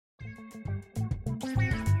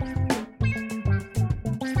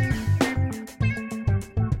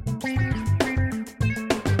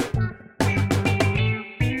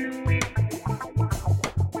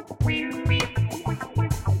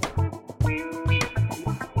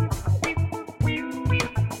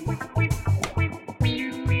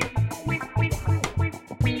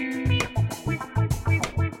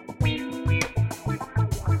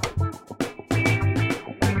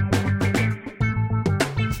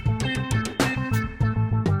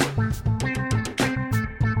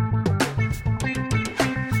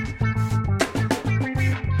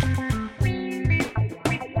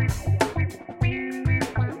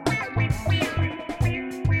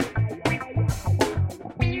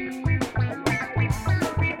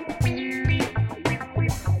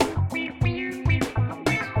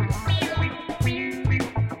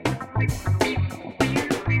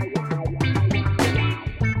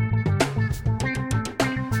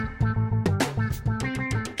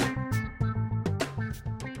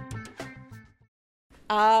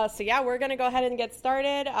So yeah, we're gonna go ahead and get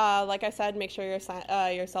started. Like I said, make sure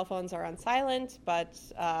your cell phones are on silent, but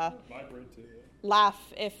Vibrate too.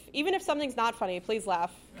 laugh even if something's not funny. Please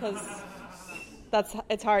laugh, because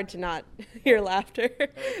it's hard to not hear laughter.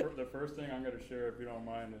 The first thing I'm going to share, if you don't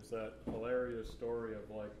mind, is that hilarious story of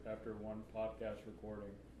like after one podcast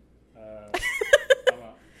recording.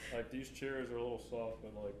 Like these chairs are a little soft,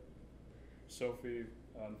 but like Sophie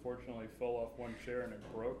unfortunately fell off one chair and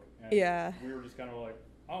it broke. And Yeah. we were just kind of like,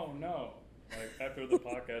 oh no. Like after the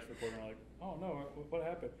podcast recording, we're like, oh no, what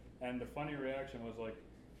happened? And the funny reaction was like,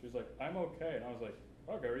 she was like, I'm okay. And I was like,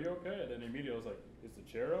 okay, are you okay? And then immediately I was like, is the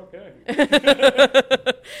chair okay?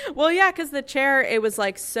 Well, yeah, because the chair, it was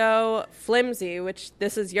like so flimsy, which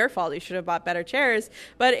this is your fault. You should have bought better chairs.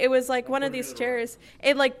 But it was like one of these chairs,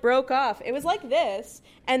 it like broke off. It was like this,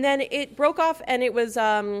 and then it broke off, and it was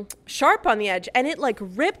sharp on the edge, and it like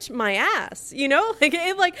ripped my ass, you know? Like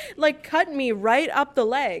it like cut me right up the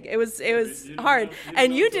leg. It was hard,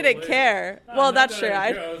 and you didn't care. Well, that's true.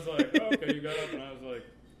 I was like, oh, okay, you got up, and I was like,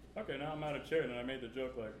 okay, now I'm out of chair. And then I made the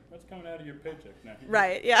joke like, that's coming out of your paycheck now.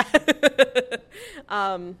 Right, yeah. But I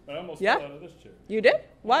almost fell out of this chair. You did?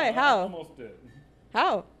 Why? I How? almost did.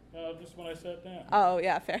 How? Just when I sat down. Oh,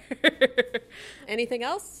 yeah, fair. Anything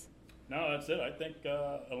else? No, that's it. I think,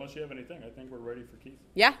 unless you have anything, I think we're ready for Keith.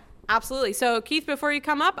 Yeah, absolutely. So, Keith, before you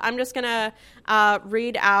come up, I'm just going to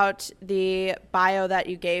read out the bio that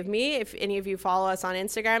you gave me. If any of you follow us on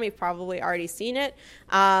Instagram, you've probably already seen it.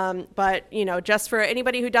 But, you know, just for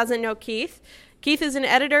anybody who doesn't know Keith, Keith is an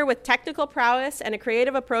editor with technical prowess and a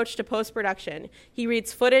creative approach to post-production. He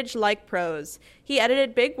reads footage like prose. He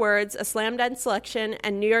edited Big Words, a slam dunk selection,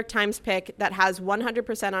 and New York Times pick that has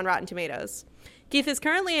 100% on Rotten Tomatoes. Keith is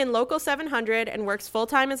currently in Local 700 and works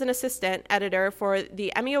full-time as an assistant editor for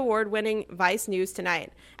the Emmy Award-winning Vice News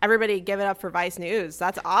Tonight. Everybody give it up for Vice News.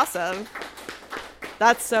 That's awesome.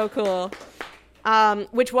 That's so cool.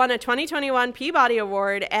 Which won a 2021 Peabody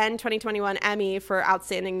Award and 2021 Emmy for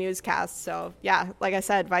Outstanding Newscast. So, yeah, like I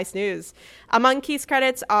said, Vice News. Among Keith's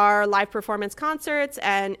credits are live performance concerts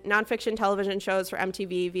and nonfiction television shows for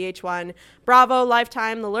MTV, VH1, Bravo,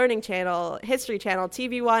 Lifetime, The Learning Channel, History Channel,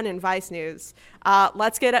 TV One, and Vice News.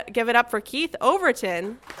 Let's give it up for Keith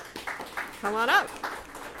Overton. Come on up.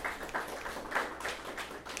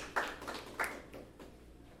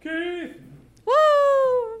 Keith! Woo!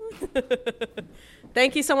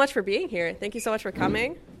 Thank you so much for being here. Thank you so much for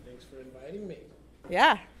coming. Thanks for inviting me.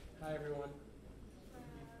 Yeah. Hi, everyone.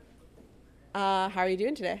 How are you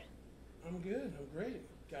doing today? I'm good. I'm great.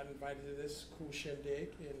 Got invited to this cool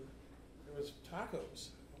shindig, and there was tacos.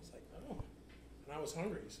 I was like, oh. And I was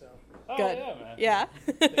hungry, so. Oh, Good. yeah, man. Yeah.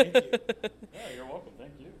 Thank you. Yeah, you're welcome.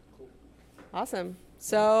 Thank you. Cool. Awesome.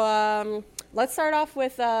 So let's start off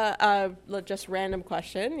with just random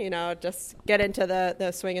question, you know, just get into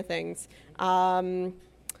the swing of things.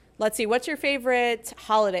 Let's see, what's your favorite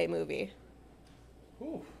holiday movie?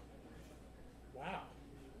 Ooh. Wow.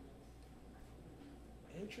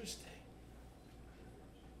 Interesting.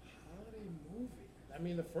 Holiday movie. I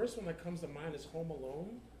mean, the first one that comes to mind is Home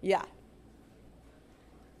Alone, Yeah.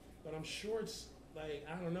 but I'm sure it's like,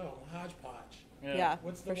 I don't know, hodgepodge. Yeah,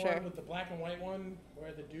 What's the for one sure. with the black and white one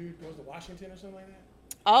where the dude goes to Washington or something like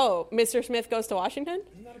that? Oh, Mr. Smith Goes to Washington?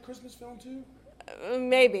 Isn't that a Christmas film too?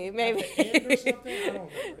 Maybe. At the end or something? I don't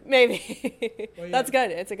remember. Maybe. Well, yeah. That's good.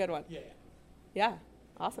 It's a good one. Yeah, Yeah.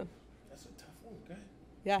 Awesome. that's a tough one. Go ahead.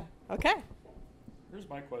 Yeah. Okay. Here's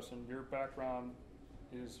my question. Your background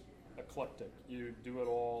is eclectic. You do it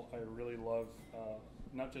all. I really love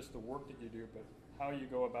not just the work that you do, but how you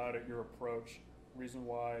go about it, your approach. Reason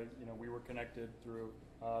why we were connected through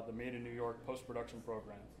the Made in New York post-production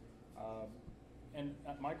program. And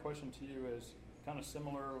my question to you is kind of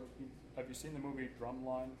similar. Have you seen the movie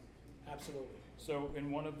Drumline? Absolutely. So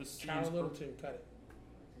in one of the scenes, Carol Littleton cut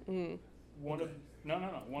it.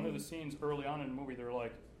 one of the scenes early on in the movie, they're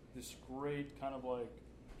like this great kind of like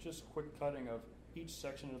just quick cutting of each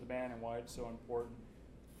section of the band and why it's so important.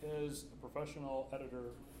 As a professional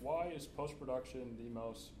editor, why is post-production the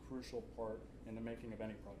most crucial part in the making of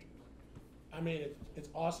any project? I mean, it's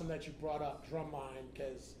awesome that you brought up Drumline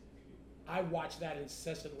because I watched that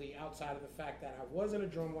incessantly outside of the fact that I was in a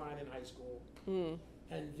drumline in high school.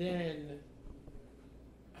 And then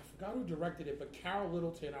I forgot who directed it, but Carol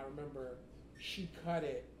Littleton, I remember, she cut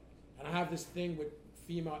it. And I have this thing with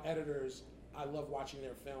female editors. I love watching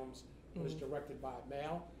their films when it's directed by a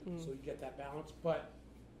male, so you get that balance. But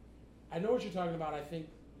I know what you're talking about. I think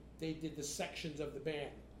they did the sections of the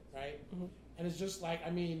band, right? And it's just like, I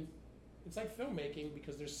mean, it's like filmmaking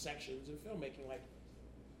because there's sections in filmmaking. Like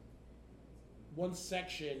one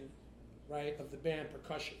section, right, of the band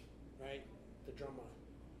percussion, right, the drum line.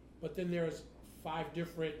 but then there's 5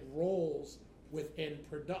 different roles within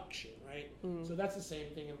production, right? So that's the same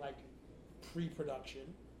thing in like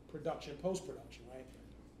pre-production, production, post-production, right?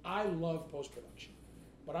 I love post-production,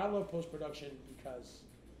 but I love post-production because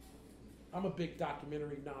I'm a big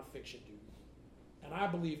documentary nonfiction dude, and I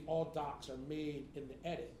believe all docs are made in the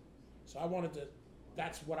edit. So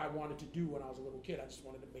that's what I wanted to do when I was a little kid. I just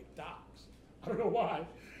wanted to make docs. I don't know why.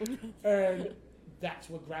 And that's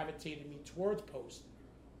what gravitated me towards post.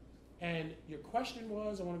 And your question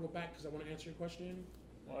was, I want to go back because I want to answer your question.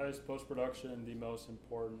 Why is post-production the most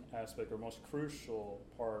important aspect or most crucial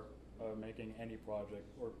part of making any project,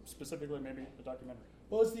 or specifically maybe a documentary?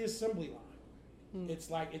 Well, it's the assembly line. It's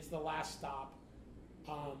the last stop.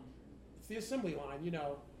 It's the assembly line, you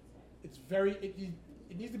know. It's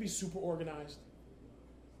it needs to be super organized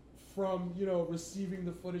from, you know, receiving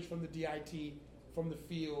the footage from the DIT, from the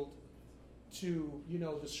field, to, you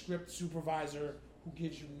know, the script supervisor who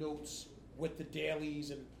gives you notes with the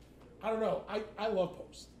dailies. And I don't know, I love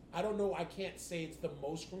post. I don't know, I can't say it's the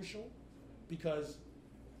most crucial because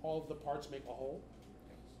all of the parts make a whole.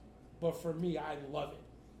 But for me, I love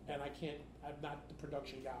it. And I'm not the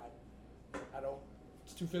production guy.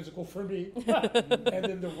 It's too physical for me. And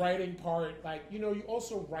then the writing part, like, you know, you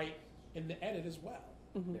also write in the edit as well.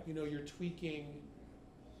 You know, you're tweaking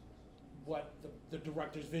what the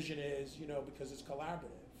director's vision is, you know, because it's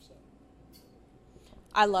collaborative. So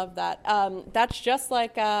I love that. That's just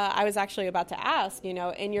like I was actually about to ask, you know,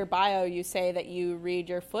 in your bio, you say that you read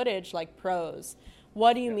your footage like pros.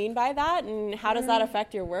 What do you mean by that, and how does that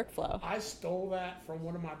affect your workflow? I stole that from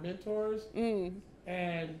one of my mentors.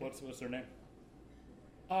 And what's their name?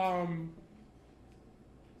 I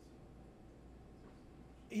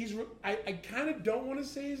kind of don't want to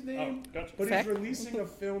say his name, gotcha. but he's releasing a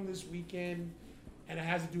film this weekend, and it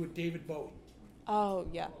has to do with David Bowie. Oh,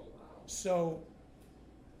 yeah. So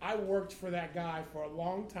I worked for that guy for a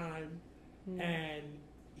long time, and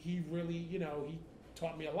he really, you know, he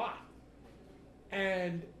taught me a lot.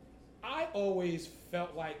 And I always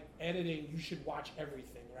felt like editing, you should watch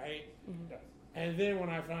everything, right? Yeah. And then when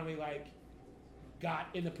I finally like got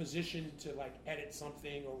in a position to like edit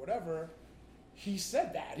something or whatever, he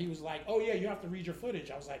said that. He was like, "Oh yeah, you have to read your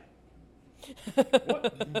footage." I was like,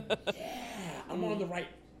 "What?" Yeah, I'm on the right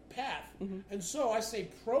path. And so I say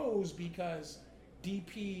pros because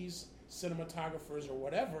DPs, cinematographers, or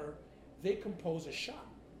whatever, they compose a shot,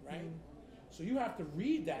 right? So you have to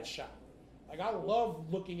read that shot. Like I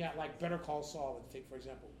love looking at like Better Call Saul, take for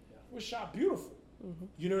example. It was shot beautiful.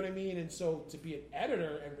 You know what I mean? And so to be an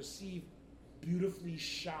editor and receive beautifully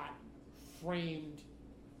shot, framed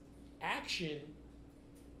action,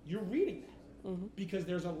 you're reading that because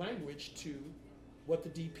there's a language to what the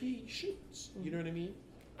DP shoots. You know what I mean?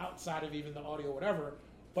 Outside of even the audio, whatever.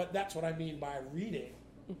 But that's what I mean by reading,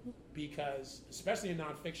 because especially in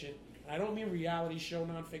nonfiction, and I don't mean reality show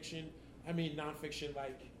nonfiction. I mean nonfiction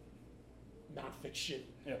like nonfiction.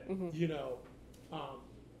 Yeah. You know,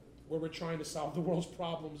 where we're trying to solve the world's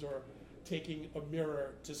problems or taking a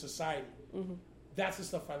mirror to society. That's the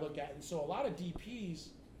stuff I look at. And so a lot of DPs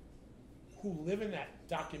who live in that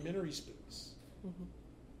documentary space,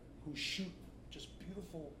 who shoot just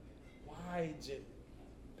beautiful wides and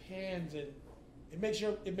pans, and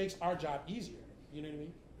it makes our job easier. You know what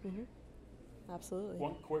I mean? Absolutely.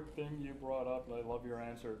 One quick thing you brought up, and I love your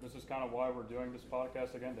answer. This is kind of why we're doing this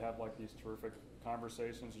podcast again, to have like these terrific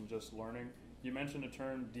conversations and just learning. You mentioned the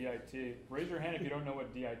term DIT. Raise your hand if you don't know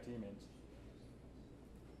what DIT means.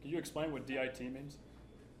 Can you explain what DIT means?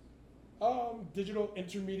 Digital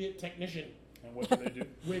Intermediate Technician. And what do they do?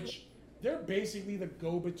 Which they're basically the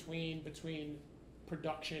go-between between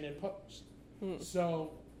production and post.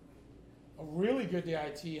 So a really good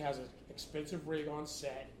DIT has an expensive rig on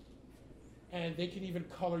set, and they can even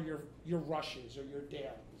color your rushes or your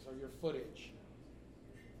dailies or your footage,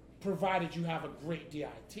 provided you have a great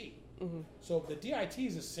DIT. So the DIT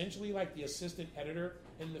is essentially like the assistant editor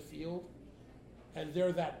in the field, and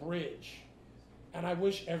they're that bridge. And I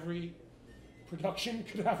wish every production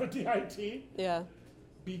could have a DIT. Yeah.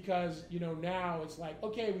 Because, you know, now it's like,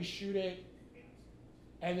 okay, we shoot it,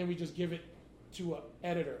 and then we just give it to an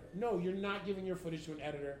editor. No, you're not giving your footage to an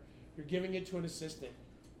editor. You're giving it to an assistant.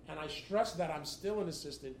 And I stress that I'm still an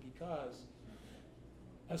assistant because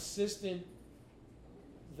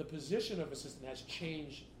the position of assistant has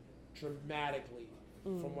changed dramatically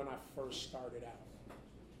from when I first started out.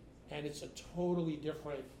 And it's a totally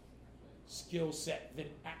different skill set than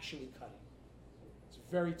actually cutting. It's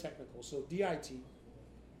very technical. So DIT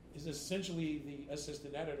is essentially the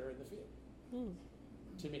assistant editor in the field,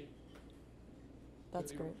 to me.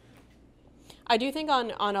 That's great. I do think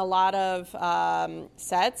on a lot of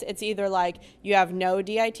sets, it's either like you have no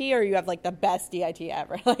DIT or you have like the best DIT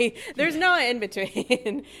ever. Like there's no in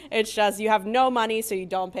between. It's just you have no money, so you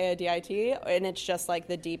don't pay a DIT, and it's just like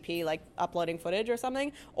the DP like uploading footage or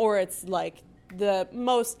something, or it's like the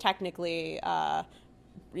most technically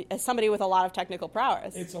somebody with a lot of technical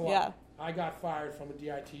prowess. It's a lot. Yeah. I got fired from a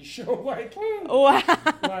DIT show. Like, Wow.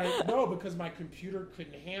 like no, because my computer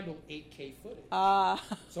couldn't handle 8K footage.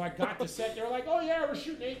 So I got to set. They were like, "Oh yeah, we're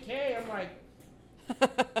shooting 8K." I'm like,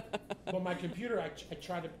 but my computer, I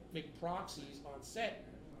tried to make proxies on set.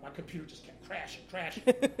 My computer just kept crashing.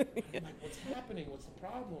 I'm like, "What's happening? What's the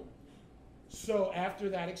problem?" So after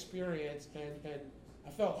that experience, and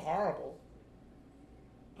I felt horrible.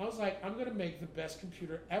 I was like, "I'm gonna make the best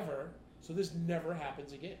computer ever." So this never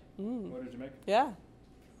happens again. What did you make? Yeah.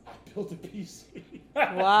 I built a PC.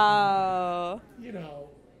 Wow. You know,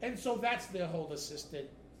 and so that's the whole assistant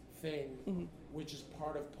thing, which is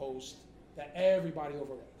part of post that everybody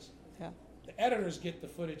overlooks. Yeah. The editors get the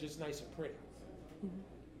footage; it's nice and pretty.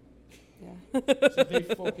 Yeah. So they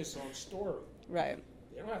focus on story. Right.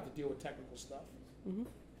 They don't have to deal with technical stuff.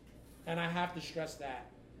 And I have to stress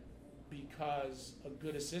that because a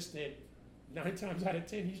good assistant, 9 times out of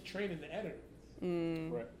 10, he's training the editor.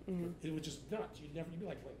 Right. It was just nuts. You'd be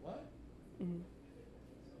like, wait, what?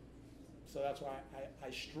 So that's why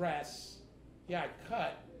I stress, I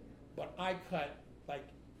cut, but I cut, like,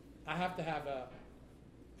 I have to have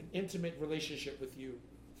an intimate relationship with you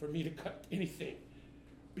for me to cut anything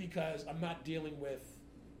because I'm not dealing with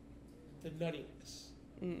the nuttiness.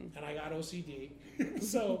 And I got OCD,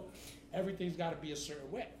 so everything's got to be a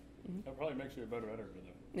certain way. That probably makes you a better editor,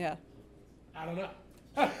 though. Yeah. I don't know.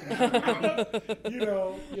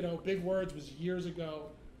 you know, Big Words was years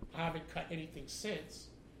ago. I haven't cut anything since.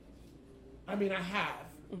 I mean, I have,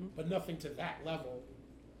 but nothing to that level.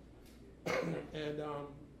 And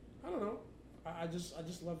I don't know. I just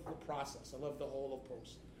love the process. I love the whole of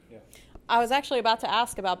post. Yeah. I was actually about to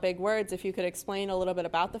ask about Big Words, if you could explain a little bit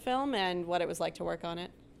about the film and what it was like to work on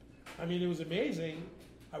it. I mean, it was amazing.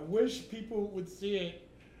 I wish people would see it.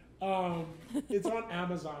 It's on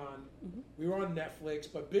Amazon. We were on Netflix,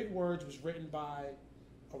 but Big Words was written by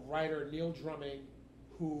a writer, Neil Drumming,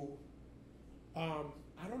 who, I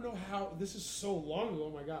don't know how, this is so long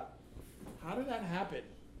ago, oh my God. How did that happen?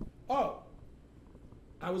 Oh,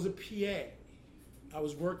 I was a PA. I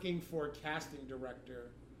was working for a casting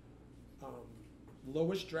director,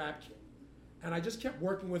 Lois Drabkin. And I just kept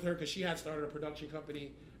working with her because she had started a production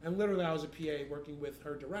company. And literally I was a PA working with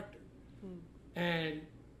her director. And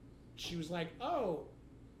she was like, oh,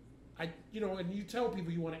 and you tell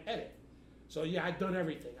people you want to edit. So yeah, I'd done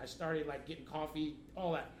everything. I started like getting coffee,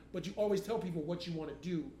 all that. But you always tell people what you want to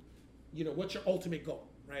do. You know, what's your ultimate goal,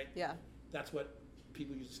 right? Yeah. That's what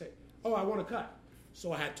people used to say. Oh, I want to cut.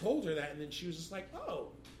 So I had told her that, and then she was just like, oh,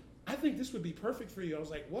 I think this would be perfect for you. I was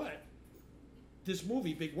like, what? This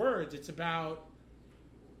movie, Big Words, it's about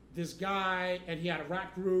this guy, and he had a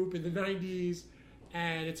rap group in the 90s,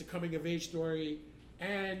 and it's a coming-of-age story,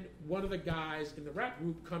 and one of the guys in the rap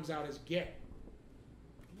group comes out as gay.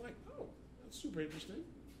 I'm like, oh, that's super interesting.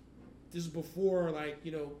 This is before, like,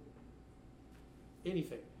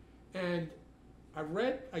 anything. And I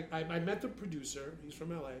met the producer, he's from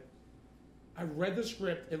LA. I read the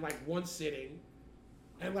script in like one sitting,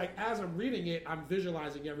 and like as I'm reading it, I'm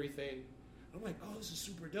visualizing everything. I'm like, oh, this is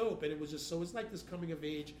super dope. And it was just, so it's like this coming of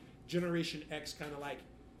age, Generation X kind of like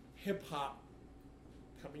hip hop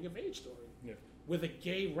coming of age story. Yeah. With a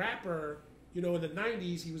gay rapper, in the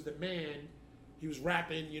 90s, he was the man. He was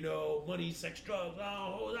rapping, money, sex, drugs,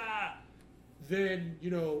 oh, that. Then,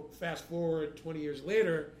 fast forward 20 years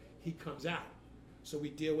later, he comes out. So we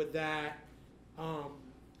deal with that.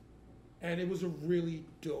 And it was a really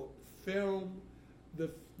dope film.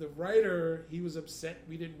 The writer, he was upset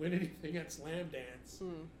we didn't win anything at Slam Dance.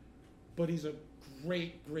 But he's a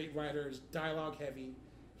great, great writer. He's dialogue heavy.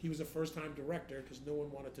 He was a first-time director because no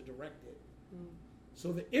one wanted to direct it.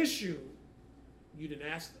 So the issue, you didn't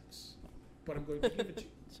ask this, but I'm going to give it to you.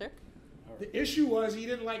 Sure. The issue was he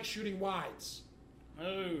didn't like shooting wides.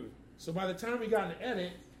 Oh. So by the time we got in the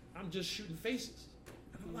edit, I'm just shooting faces.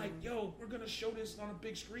 And I'm like, yo, we're going to show this on a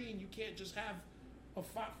big screen. You can't just have a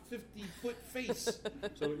 50-foot face.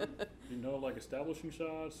 So, like establishing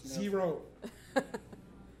shots? Zero.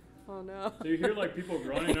 Oh, no. So you hear like people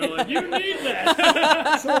groaning, they're like, you need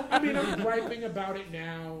that! So, I mean, I'm griping about it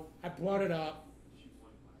now. I brought it up.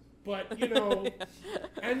 But,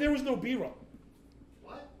 and there was no B-roll.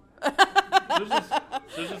 There's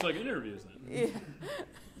just like interviews then. Yeah.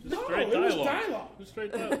 No, straight it was dialogue. dialogue. Just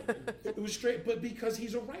straight dialogue. It was straight, but because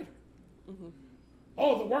he's a writer.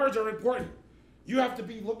 Oh, the words are important. you have to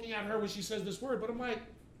be looking at her when she says this word. But I'm like,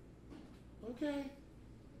 okay.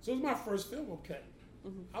 So it was my first film I'm cutting.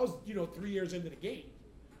 I was, 3 years into the game.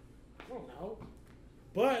 I don't know.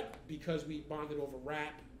 But because we bonded over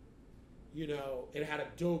rap, it had a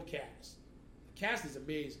dope cast. The cast is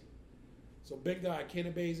amazing. So Big Dog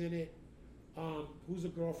Kennebay's in it. Who's the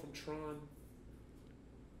girl from Tron?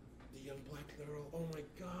 The young black girl. Oh my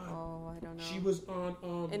God. Oh, I don't know. She was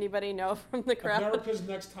on Anybody know from the crowd? America's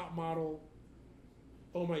Next Top Model.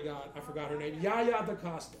 Oh my God, I forgot her name. Yaya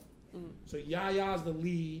DaCosta. So Yaya's the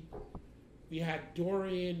lead. We had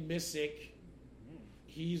Dorian Missick.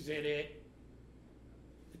 He's in it.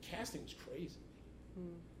 The casting was crazy.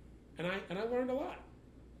 And I learned a lot.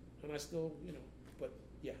 And I still, but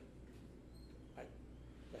yeah.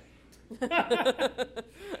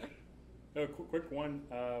 A quick one.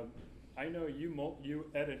 I know you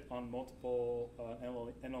edit on multiple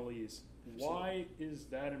NLEs. Why is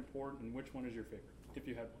that important, and which one is your favorite, if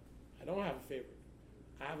you have one? I don't have a favorite.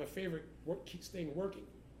 I have a favorite. Keep staying working.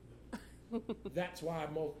 That's why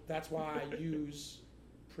I use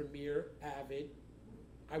Premiere, Avid.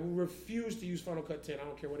 I will refuse to use Final Cut 10. I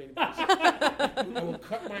don't care what anybody says. I will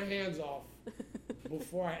cut my hands off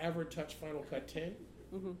before I ever touch Final Cut 10.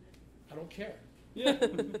 I don't care. Yeah.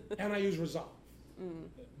 And I use Resolve.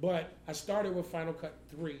 But I started with Final Cut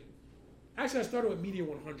 3. Actually, I started with Media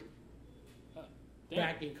 100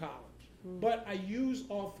 back in college. But I use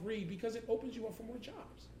all three because it opens you up for more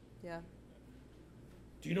jobs. Yeah.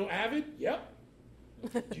 Do you know Avid? Yep.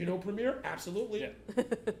 Do you know Premiere? Absolutely. Yeah.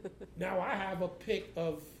 Now I have a pick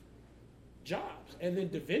of jobs. And then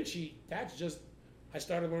DaVinci, that's just, I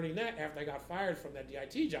started learning that after I got fired from that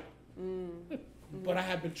DIT job. But I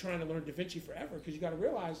have been trying to learn DaVinci forever because you got to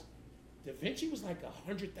realize DaVinci was like a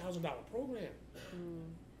 $100,000 program.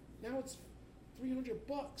 Now it's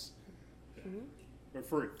 $300. For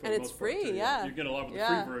free. And it's free, yeah. You get a lot with the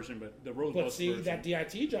free version, but the Rose But see, version. that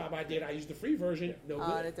DIT job I did, I used the free version. No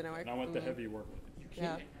Oh, good. it didn't work. And I want the heavy work with it. You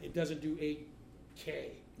can't. It doesn't do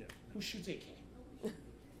 8K. Yeah. Who shoots 8K?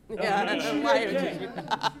 Yeah. Why would you do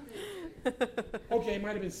that? Okay, it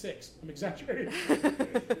might have been 6. I'm exaggerating.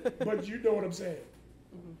 But you know what I'm saying.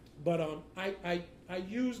 But I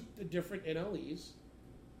use the different NLEs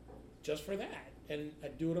just for that. And I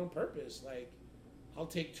do it on purpose. Like, I'll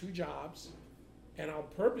take 2 jobs and I'll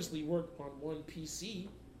purposely work on one PC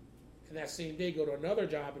and that same day go to another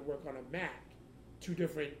job and work on a Mac. 2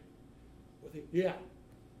 different,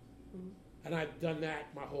 And I've done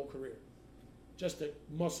that my whole career. Just to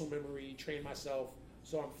muscle memory, train myself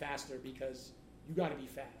so I'm faster because you got to be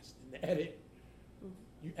fast. In the edit,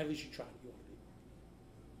 at least you try to. You want to be.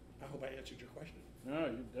 I hope I answered your question. No,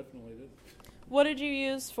 you definitely did. What did you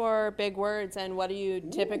use for big words, and what do you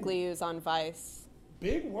typically use on Vice?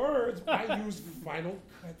 Big words, I use Final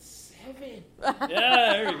Cut 7. Yeah,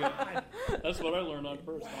 there you go. That's what I learned on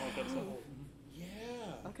first. Wow. Final Cut 7.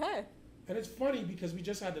 Yeah. Okay. And it's funny because I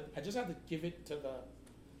just had to give it to the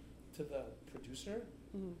producer,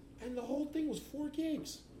 and the whole thing was 4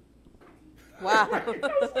 gigs. Wow. I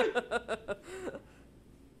was like,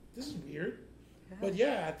 this is weird. But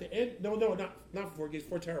yeah, at the end, no, not 4 gigs,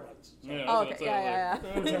 4 terabytes. Yeah, Oh, okay.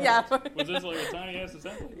 Yeah. Was this like a tiny ass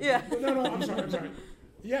assembly? Yeah. No, I'm sorry.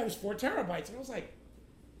 Yeah, it was 4 terabytes, and I was like,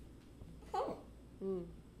 oh.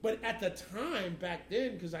 But at the time back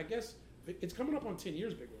then, because I guess it's coming up on 10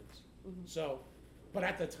 years, Big Words. So, but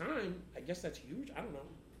at the time, I guess that's huge. I don't know.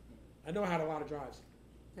 I know I had a lot of drives.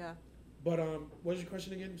 Yeah. But what was your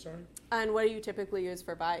question again? I'm sorry. And what do you typically use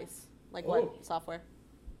for Vice? Like what software?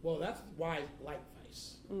 Well, that's why I like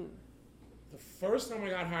Vice. The first time I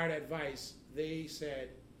got hired at Vice, they said,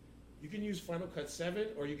 you can use Final Cut 7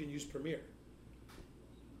 or you can use Premiere.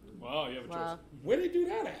 Wow, you have a choice. Where did they do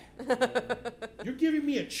that at? You're giving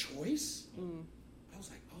me a choice? I was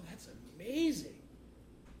like, oh, that's amazing.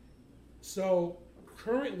 So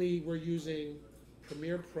currently we're using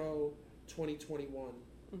Premiere Pro 2021.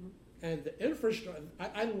 And the infrastructure,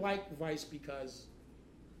 I like Vice because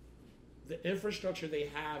the infrastructure they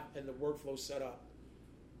have and the workflow set up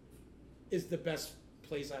is the best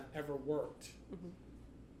place I've ever worked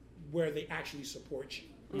where they actually support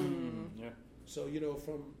you. Yeah. So,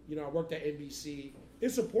 I worked at NBC.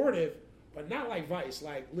 It's supportive, but not like Vice.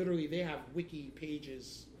 Like, literally, they have wiki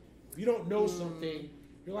pages. If you don't know something,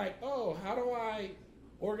 you're like, oh, how do I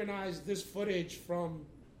organize this footage from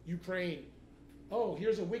Ukraine? Oh,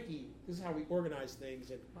 here's a wiki. This is how we organize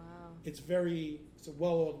things. And it's a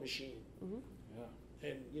well-oiled machine. Yeah.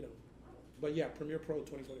 And, but yeah, Premiere Pro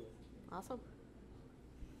 2021. Awesome.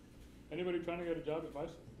 Anybody trying to get a job at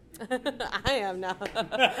Vice? I am now.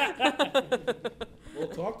 Well,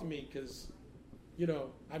 talk to me because You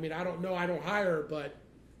know, I mean, I don't know, I don't hire, but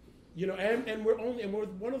you know, and we're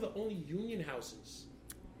one of the only union houses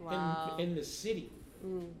in the city.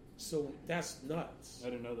 So that's nuts. I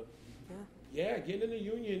didn't know that. Yeah, getting in the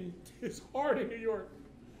union is hard in New York.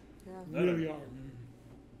 Yeah. Really hard.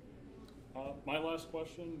 My last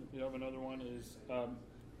question, if you have another one,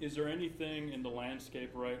 is there anything in the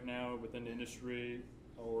landscape right now within the industry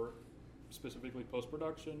or specifically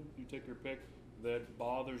post-production, you take your pick, that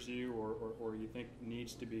bothers you or you think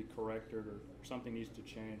needs to be corrected or something needs to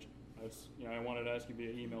change? I wanted to ask you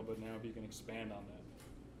via email, but now if you can expand on that.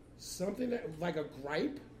 Something that, like a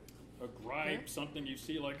gripe? A gripe, something you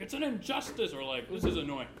see like, it's an injustice, or like, this is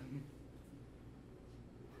annoying.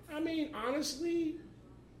 I mean, honestly,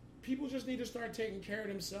 people just need to start taking care of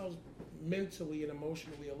themselves mentally and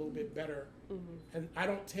emotionally a little bit better. And I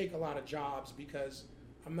don't take a lot of jobs because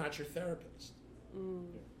I'm not your therapist.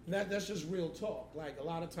 That's just real talk. Like, a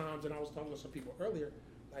lot of times, and I was talking to some people earlier,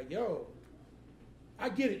 like, yo, I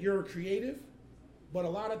get it, you're a creative, but a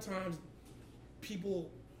lot of times people,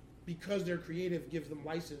 because they're creative, gives them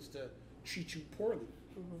license to treat you poorly.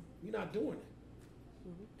 You're not doing it.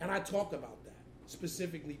 And I talk about that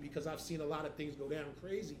specifically because I've seen a lot of things go down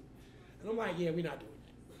crazy. And I'm like, yeah, we're not doing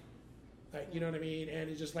that. Like, you know what I mean? And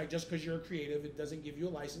it's just like, just because you're a creative, it doesn't give you a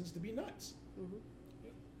license to be nuts.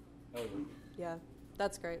 Yeah,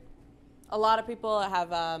 that's great. A lot of people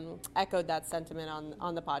have echoed that sentiment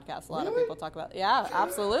on the podcast. A lot of people talk about,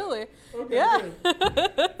 absolutely. Okay, yeah.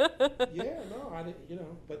 No, I didn't, you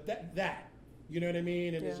know, but that, you know what I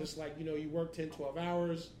mean? And it's just like, you know, you work 10, 12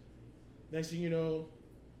 hours. Next thing you know,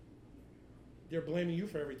 they're blaming you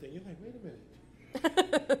for everything. You're like, wait a minute.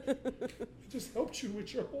 I just helped you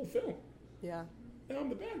with your whole film. Yeah. Now I'm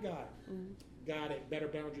the bad guy. Got it. Better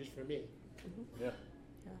boundaries for me. Yeah.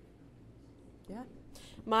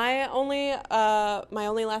 My only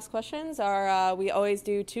last questions are, we always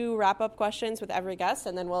do 2 wrap-up questions with every guest,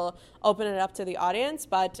 and then we'll open it up to the audience.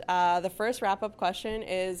 But the first wrap-up question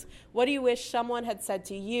is, what do you wish someone had said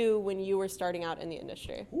to you when you were starting out in the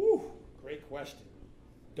industry? Ooh, great question.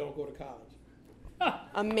 Don't go to college.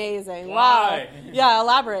 Amazing. Why? Wow. Yeah,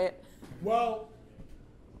 elaborate. Well,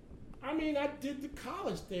 I mean, I did the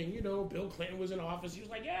college thing. You know, Bill Clinton was in office. He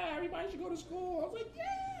was like, yeah, everybody should go to school. I was like,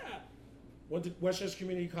 yeah. Went to Westchester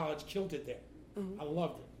Community College, killed it there. I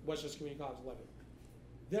loved it. Westchester Community College, loved it.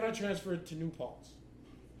 Then I transferred to New Paltz.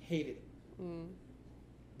 Hated it.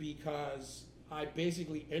 Because I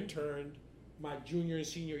basically interned my junior and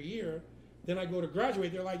senior year. Then I go to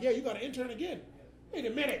graduate. They're like, yeah, you got to intern again. Wait a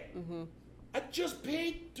minute. I just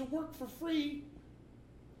paid to work for free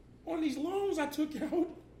on these loans I took out.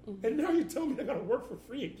 And now you tell me I got to work for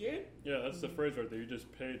free again? Yeah, that's the phrase right there. You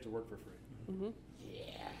just paid to work for free.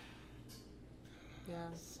 Yeah.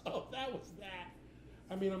 So that was that.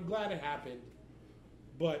 I mean, I'm glad it happened,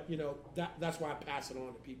 but you know, that's why I pass it on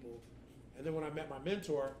to people. And then when I met my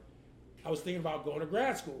mentor, I was thinking about going to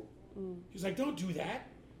grad school. He's like, don't do that.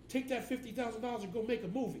 Take that $50,000 and go make a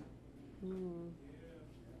movie. I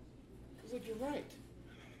was like, you're right.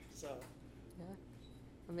 So. Yeah.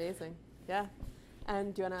 Amazing. Yeah.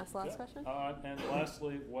 And do you want to ask the last question? And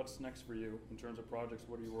lastly, what's next for you in terms of projects?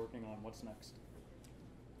 What are you working on? What's next?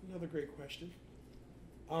 Another great question.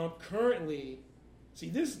 Currently, see,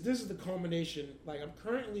 this is the culmination. Like, I'm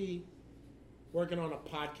currently working on a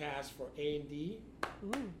podcast for A&D,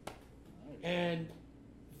 and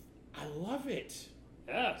I love it.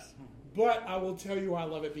 Yes. But I will tell you I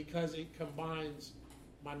love it because it combines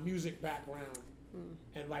my music background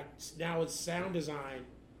and like now it's sound design,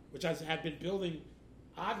 which I have been building.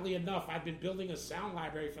 Oddly enough, I've been building a sound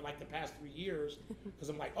library for like the past 3 years because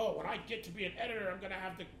I'm like, oh, when I get to be an editor, I'm going to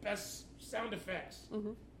have the best sound effects.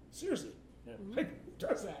 Seriously. Like, who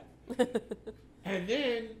does that? And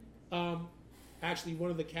then, actually,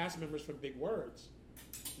 one of the cast members from Big Words,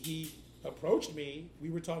 he approached me. We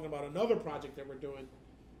were talking about another project that we're doing.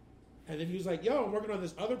 And then he was like, yo, I'm working on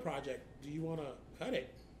this other project. Do you want to cut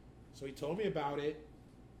it? So he told me about it,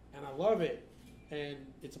 and I love it. And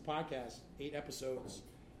it's a podcast, 8 episodes.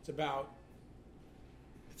 It's about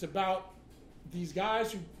these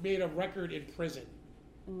guys who made a record in prison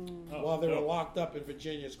while they were locked up in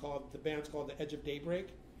Virginia. The band's called The Edge of Daybreak.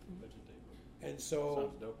 And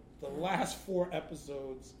so the last 4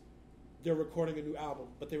 episodes, they're recording a new album,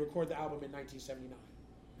 but they recorded the album in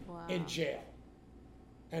 1979 in jail.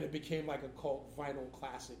 And it became like a cult vinyl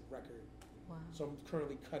classic record. Wow. So I'm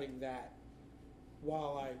currently cutting that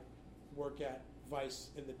while I work at Vice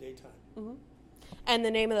in the daytime. And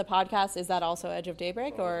the name of the podcast, is that also Edge of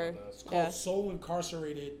Daybreak? Or it's called Soul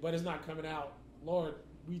Incarcerated, but it's not coming out. Lord,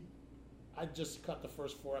 I just cut the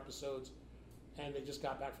first 4 episodes. and they just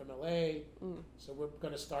got back from LA. So we're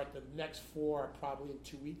going to start the next 4 probably in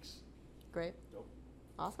 2 weeks. Great. Dope.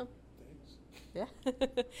 Awesome. Thanks.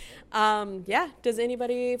 Yeah. Yeah. Does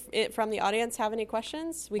anybody from the audience have any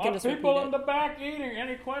questions? We can just repeat people it. in the back eating.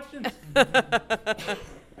 Any questions?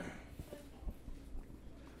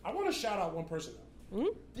 I want to shout out one person.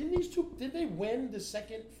 Didn't these two? Did they win the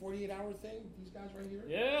second 48-hour thing? These guys right here.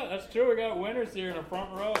 Yeah, that's true. We got winners here in the front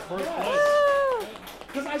row, first Yeah. place.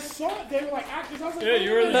 Because I saw it, they were like actors. I was like, Yeah, wait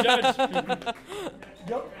you a were the minute. judge.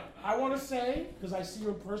 Yep. I want to say, because I see you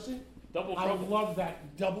in person, Double I trouble. love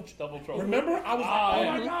that double trouble. Remember? I was like, oh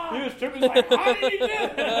yeah. my God. He was tripping. He's like, how did he do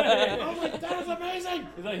it? I was like, that is amazing.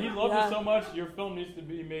 He's like, he loved Yeah. it so much, your film needs to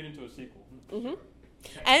be made into a sequel.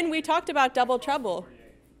 And we talked about Double Trouble.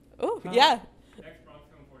 Oh, yeah.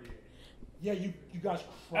 Yeah, you guys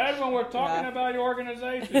crushed. Edwin, we're talking about your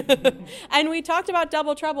organization. And we talked about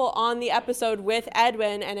Double Trouble on the episode with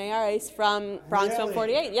Edwin and ARS from Bronx Film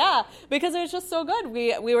Really? 48. Yeah, because it was just so good.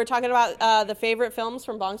 We were talking about the favorite films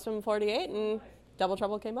from Bronx Film 48, and Double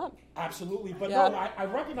Trouble came up. Absolutely. But Yeah. no, I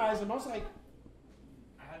recognized him. I was like,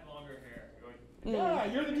 I had longer hair.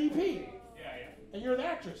 yeah, you're the DP. Yeah. And you're the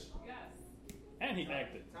actress. And he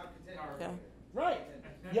acted. Yeah. Right.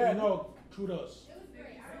 Yeah, no, kudos.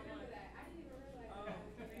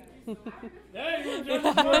 Yeah, you were just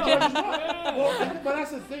as well. Yeah. Well, but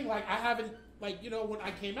that's the thing. Like, I haven't, like, you know, when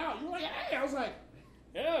I came out, you were like, hey. I was like,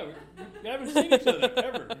 Yeah, we haven't seen each other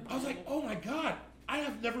ever. I was like, oh my God, I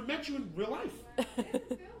have never met you in real life.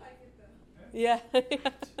 Yeah. Well,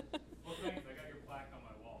 thanks. I got your plaque on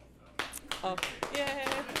my wall. So. Oh, yay.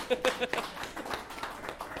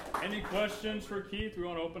 Any questions for Keith? We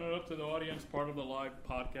want to open it up to the audience, part of the live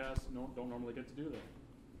podcast. No, don't normally get to do that.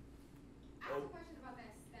 I have a question about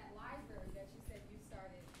that library that you said you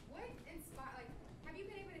started. What inspired? Like, have you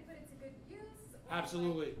been able to put it to good use? Or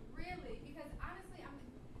Absolutely. Like, really? Because honestly, I'm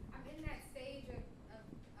in that stage of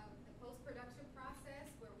the post-production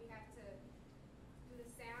process where we have to do the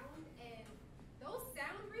sound, and those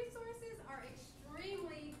sound resources are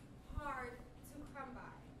extremely hard to come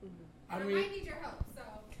by. I And I mean, might need your help. So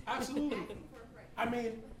absolutely. asking for a friend. I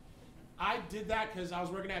mean, I did that because I was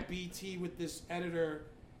working at BT with this editor,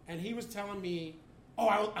 and he was telling me, oh,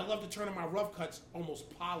 I love to turn in my rough cuts almost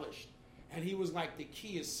polished. And he was like, the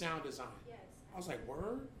key is sound design. Yes. I was like,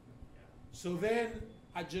 word? So then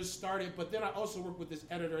I just started, but then I also worked with this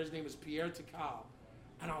editor. His name is Pierre Tikal.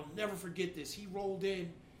 And I'll never forget this. He rolled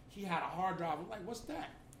in, he had a hard drive. I'm like, what's that?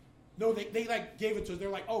 No, they like gave it to us. They're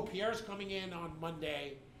like, oh, Pierre's coming in on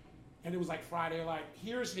Monday. And it was like Friday. They're like,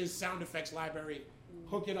 here's his sound effects library.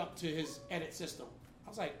 Hook it up to his edit system. I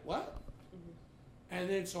was like, what? And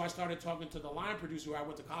then so I started talking to the line producer who I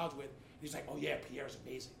went to college with. He's like, oh yeah, Pierre's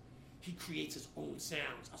amazing. He creates his own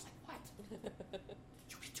sounds. I was like, what?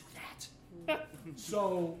 You can do that?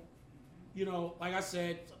 So, you know, like I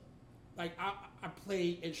said, like I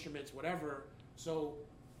play instruments, whatever. So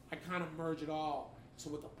I kind of merge it all. So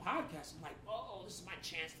with the podcast, I'm like, oh, this is my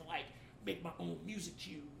chance to like make my own music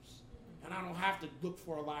cues. And I don't have to look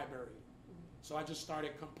for a library. So I just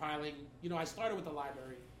started compiling, you know, I started with the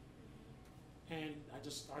library. And I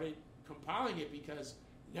just started compiling it because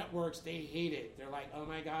networks, they hate it. They're like, oh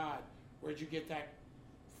my God, where'd you get that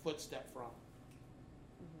footstep from?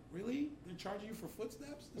 Really? They're charging you for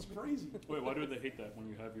footsteps? That's crazy. Wait, why do they hate that when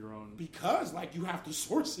you have your own? Because, like, you have to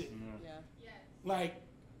source it. Yeah. Yes. Like,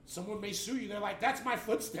 someone may sue you. They're like, that's my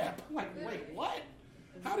footstep. I'm like, wait, what?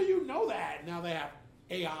 How do you know that? Now they have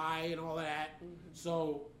AI and all that.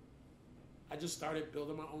 So I just started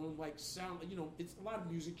building my own, like, sound. You know, it's a lot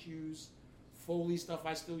of music cues. Foley stuff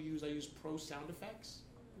I still use. I use Pro Sound Effects.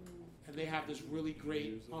 And they have this really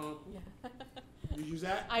great, you use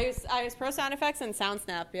that? I use Pro Sound Effects and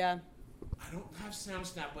SoundSnap, yeah. I don't have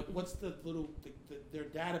SoundSnap, but what's the little, their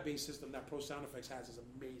database system that Pro Sound Effects has is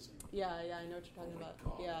amazing. Yeah, I know what you're talking about.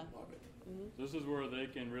 God, Yeah. I love it. This is where they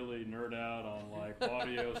can really nerd out on like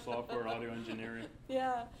audio, software, audio engineering.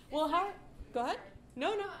 Yeah. Well, how? Go ahead. No.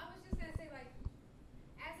 I was just gonna say, like,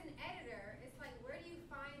 as an editor, it's like, where do you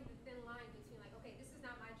find the thin line between, like, okay, this is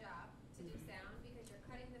not my job to do sound because you're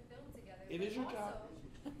cutting the film together. It but is your job. also-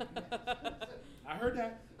 I heard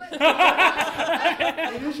that. But,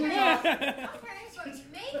 It is your job. okay, but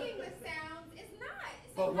making the sounds is not.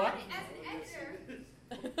 So But what? As an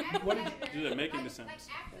editor, What is- Do they making the sounds? Like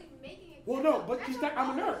actually making it. Well, no, but that's because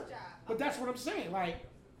I'm a author's nerd. job. But that's what I'm saying. Like,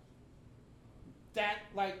 that,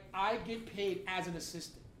 like, I get paid as an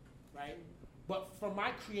assistant, right? But for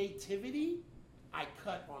my creativity, I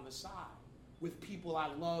cut on the side with people I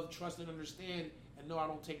love, trust, and understand, and know I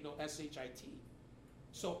don't take no SHIT.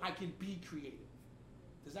 So I can be creative.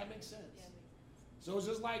 Does that make sense? Yeah. So it's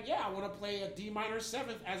just like, yeah, I want to play a D minor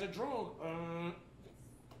 7th as a drone.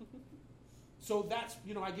 So that's,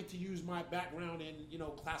 I get to use my background in,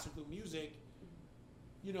 classical music,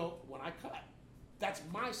 when I cut. That's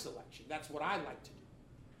my selection. That's what I like to do.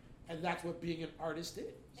 And that's what being an artist is.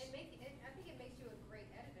 I think it makes you a great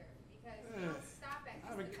editor because you don't stop at. I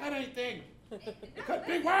haven't cut anything. No, Cut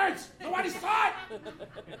big words. Nobody saw it.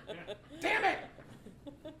 Damn it.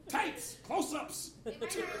 Tights. Close-ups. They might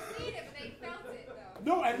not have seen it, but they felt it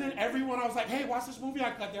though. No, and then everyone, I was like, hey, watch this movie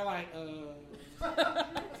I cut. They're like, I'm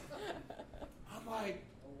like,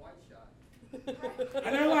 A white shot.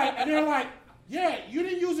 and they're like, yeah, you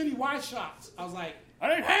didn't use any wide shots. I was like, I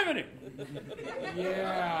didn't have any.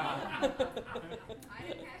 yeah. I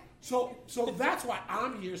didn't have. So that's why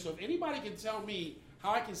I'm here. So if anybody can tell me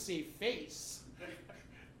how I can save face,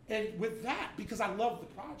 and with that, because I love the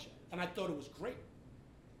project and I thought it was great.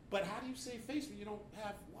 But how do you save face when you don't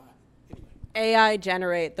have what? Anyway. AI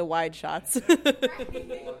generate the wide shots.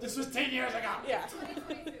 This was 10 years ago. Yeah.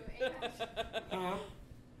 2022. Uh-huh.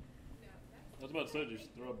 I was about to say,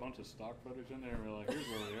 just throw a bunch of stock footage in there and we're like, here's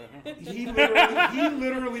where we are. He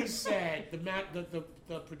literally said,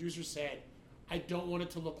 the producer said, I don't want it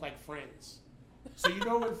to look like Friends. So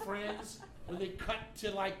in Friends, when they cut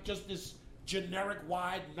to like just this generic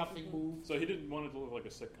wide, nothing moves. So he didn't want it to look like a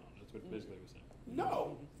sitcom. That's what basically he was saying.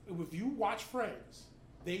 No, if you watch Friends,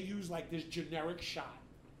 they use like this generic shot.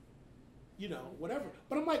 Whatever.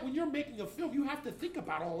 But I'm like, when you're making a film, you have to think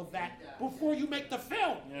about all of that before you make the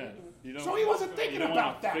film. Yeah. You don't, So he wasn't you thinking don't about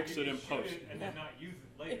want to that. fix it in Shoot post. it and then not use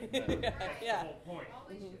it later. That's Yeah. the whole point.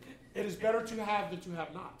 Always should. It is better to have than to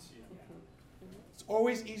have not. It's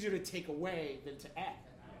always easier to take away than to add.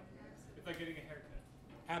 It's like getting a haircut.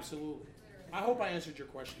 Absolutely. I hope I answered your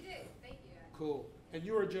question. You did. Thank you. Cool. And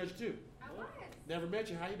you were a judge too. I was. Never met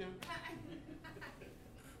you. How you doing?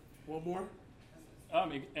 One more?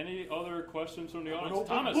 Any other questions from the An audience? open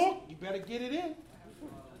Thomas. book. You better get it in.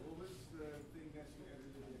 What was the thing that you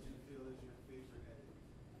edited that you feel is your favorite edit?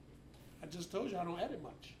 I just told you I don't edit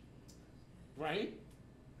much. Right?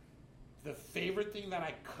 The favorite thing that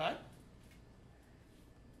I cut,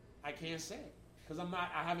 I can't say. Because I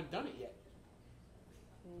haven't done it yet.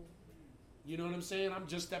 You know what I'm saying? I'm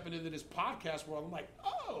just stepping into this podcast world. I'm like,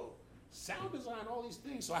 oh, sound design, all these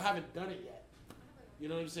things. So I haven't done it yet. You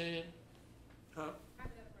know what I'm saying? Huh? I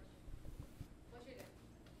have another question. What's your name?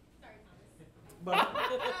 Sorry, Thomas.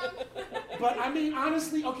 But I mean,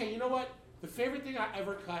 honestly, okay, you know what? The favorite thing I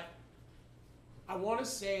ever cut, I want to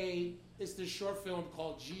say, is this short film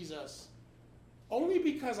called Jesus. Only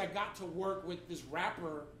because I got to work with this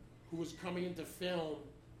rapper who was coming into film.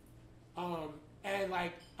 And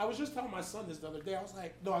like, I was just telling my son this the other day. I was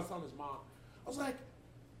like, no, I was telling his mom. I was like,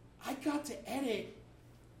 I got to edit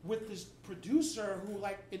with this producer who,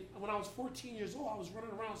 like, when I was 14 years old, I was running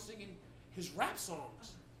around singing his rap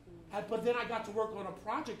songs. But then I got to work on a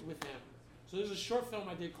project with him. So there's a short film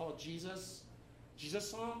I did called Jesus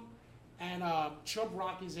Song. And Chubb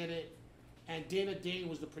Rock is in it. And Dana Dane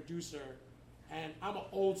was the producer. And I'm an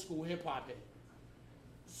old school hip hop head.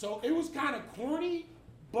 So it was kind of corny,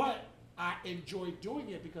 but I enjoyed doing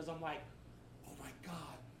it because I'm like, oh my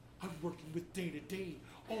God, I'm working with Dana Dane.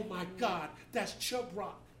 Oh my God, that's Chubb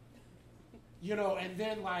Rock. And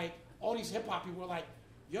then like all these hip hop people were like,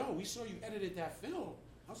 yo, we saw you edited that film.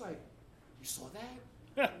 I was like, you saw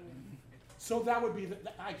that? So that would be,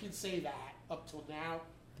 I can say that up till now,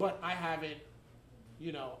 but I haven't,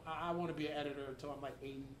 I want to be an editor until I'm like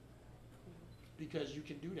 80 because you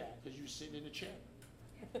can do that because you're sitting in a chair.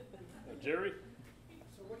 Jerry?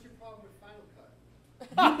 So what's your problem with Final Cut? You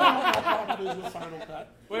know what my problem is with Final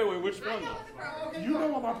Cut. Wait, which I one? know what the problem is. You know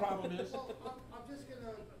what my problem is. Well, I'm just going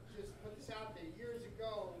to put this out there. Years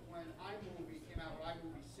ago, when iMovie came out with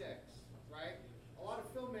iMovie 6, right? A lot of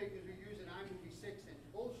filmmakers were using iMovie 6 and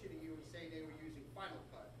bullshitting you and saying they were using Final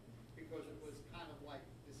Cut because it was kind of like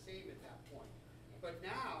the same at that point. But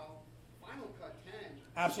now, Final Cut 10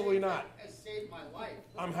 Absolutely not. has saved my life.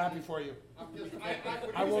 I'm happy for you. I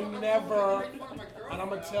will I'm never, gonna make fun of my girlfriend. and I'm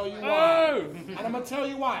going to tell you I'm why. Oh! And I'm going to tell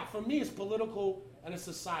you why. For me, it's political and it's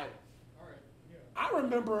societal. All right. I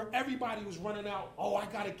remember everybody was running out, oh, I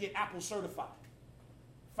got to get Apple certified.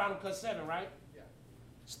 Final Cut 7, right? Yeah.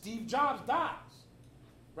 Steve Jobs dies,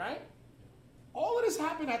 right? All of this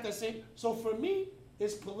happened at the same. So for me,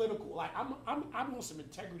 it's political. Like I want some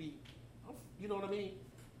integrity. You know what I mean?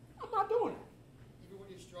 I'm not doing it. Even when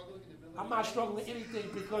you're struggling in the middle of I'm not struggling anything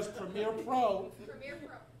because Premiere Pro,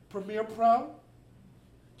 Premiere Pro.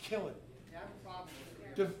 kill it. You have a problem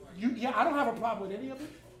with it. I don't have a problem with any of it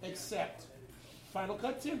except Final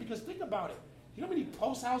Cut 10 because think about it. You know how many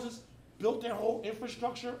post houses built their whole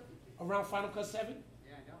infrastructure around Final Cut 7?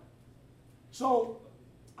 Yeah, I know. So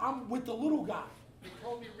I'm with the little guy. They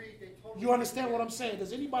totally read. You understand what I'm saying?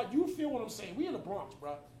 Does anybody, you feel what I'm saying? We in the Bronx,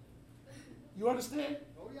 bro. You understand?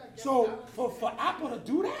 Oh yeah. I get So that. for Apple to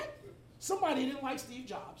do that, somebody didn't like Steve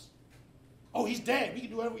Jobs. Oh, he's dead. We can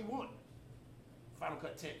do whatever we want. Final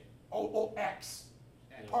Cut 10. X.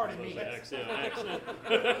 Pardon me. X, yeah, X.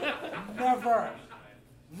 Never.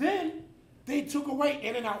 Then they took away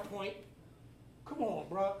in and out point. Come on,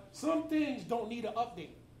 bro. Some things don't need an update.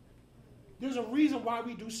 There's a reason why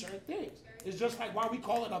we do certain things. It's just like why we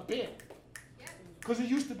call it a bin. Because it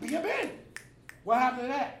used to be a bin. What happened to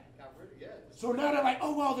that? Got rid of, yeah. So now they're like,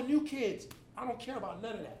 oh, well, the new kids. I don't care about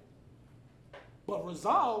none of that. But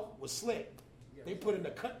Resolve was slick. They put in the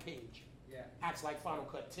cut page. Yeah. Acts like Final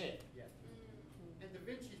Cut 10. Yeah. And Da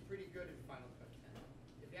Vinci's pretty good in Final Cut 10.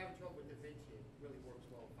 If you have trouble with Da Vinci, it really works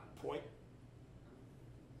well in Final Cut. Point.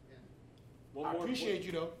 Yeah. I appreciate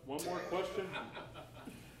you, though. One more question.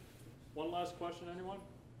 One last question, anyone?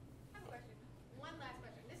 I have a question. One last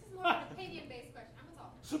question. This is more of an opinion-based question. I'm gonna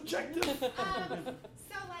talk. Subjective.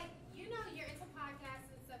 So, like, you know, you're into podcasts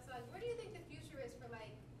and stuff. So, like, where do you think the future is for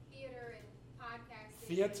like theater and podcasting?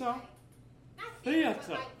 Theater? Like, not theater, Theater.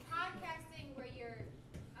 but like podcasting, where you're,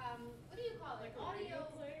 what do you call it? Audio.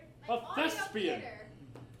 A Like audio thespian. theater.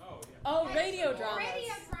 Oh, yeah. Oh, Like, radio dramas.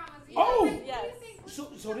 Radio dramas. You Oh! know, like, what do Yes. you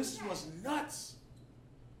think- So this was nuts.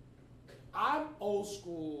 I'm old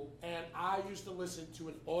school, and I used to listen to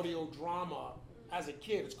an audio drama as a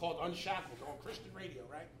kid. It's called Unshackled on Christian radio,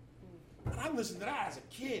 right? And I listened to that as a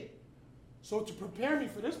kid. So to prepare me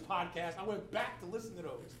for this podcast, I went back to listen to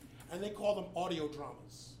those, and they call them audio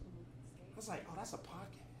dramas. I was like, oh, that's a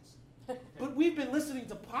podcast. But we've been listening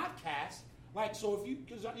to podcasts, like, so if you,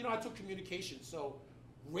 because, you know, I took communication, so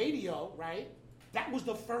radio, right? That was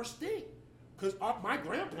the first thing. Because my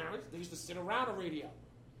grandparents, they used to sit around a radio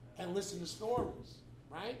and listen to stories,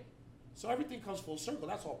 right? So everything comes full circle.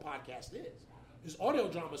 That's all podcast is. It's audio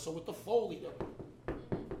drama. So with the Foley, the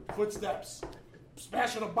footsteps,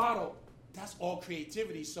 smashing a bottle, that's all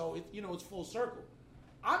creativity. So it's full circle.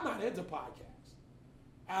 I'm not into podcasts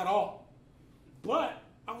at all, but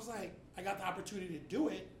I was like, I got the opportunity to do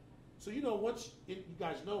it. So once you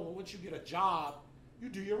guys know, once you get a job, you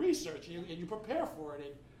do your research and you prepare for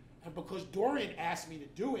it. And because Dorian asked me to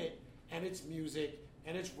do it, and it's music,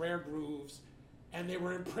 and it's rare grooves, and they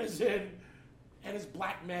were in prison, and it's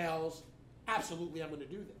black males, absolutely I'm going to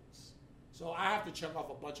do this. So I have to check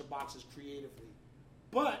off a bunch of boxes creatively.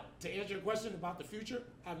 But to answer your question about the future,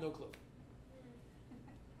 I have no clue.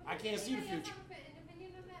 I can't see the future. An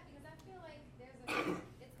opinion on that? Because I feel like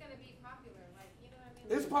it's going to be popular. Like, you know what I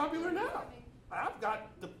mean? It's popular now. I've got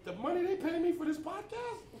the money they pay me for this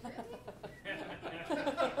podcast. That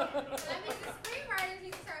means the screenwriters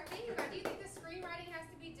need to start thinking about. Do you think the screenwriting has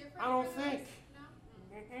to be different? I don't for those? think.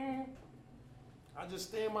 No. I just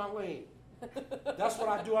stay in my lane. That's what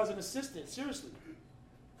I do as an assistant. Seriously,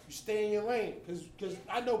 you stay in your lane because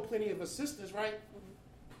I know plenty of assistants, right?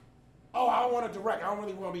 Oh, I don't want to direct. I don't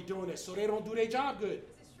really want to be doing this, so they don't do their job good.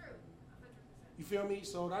 This is true. 100%. You feel me?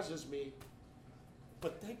 So that's just me.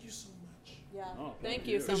 But thank you so much. Yeah. Oh, thank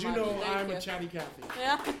you so Because much. I'm Thank a you. chatty Cathy.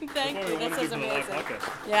 Yeah, thank That's you. why we This wanted you is for the live amazing.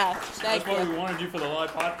 podcast. Yeah, That's thank why we you. wanted you for the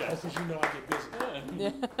live podcast. Because you know I get busy.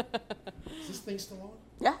 Yeah. Yeah, Is this thing still on?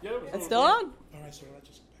 yeah. Yeah, it was It's all still good. on. All right, so let's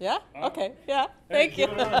just. Yeah. All right. Okay. Yeah. Hey, Thank you.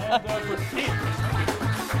 give it a hand for Keith.